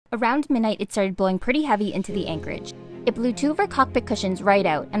Around midnight, it started blowing pretty heavy into the anchorage. It blew 2 of our cockpit cushions right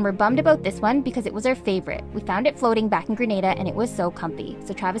out, and we're bummed about this one because it was our favorite. We found it floating back in Grenada and it was so comfy,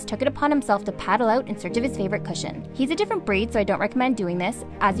 so Travis took it upon himself to paddle out in search of his favorite cushion. He's a different breed, so I don't recommend doing this.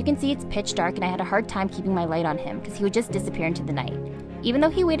 As you can see, it's pitch dark and I had a hard time keeping my light on him because he would just disappear into the night. Even though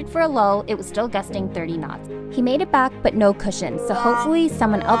he waited for a lull, it was still gusting 30 knots. He made it back, but no cushion, so hopefully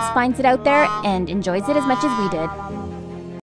someone else finds it out there and enjoys it as much as we did.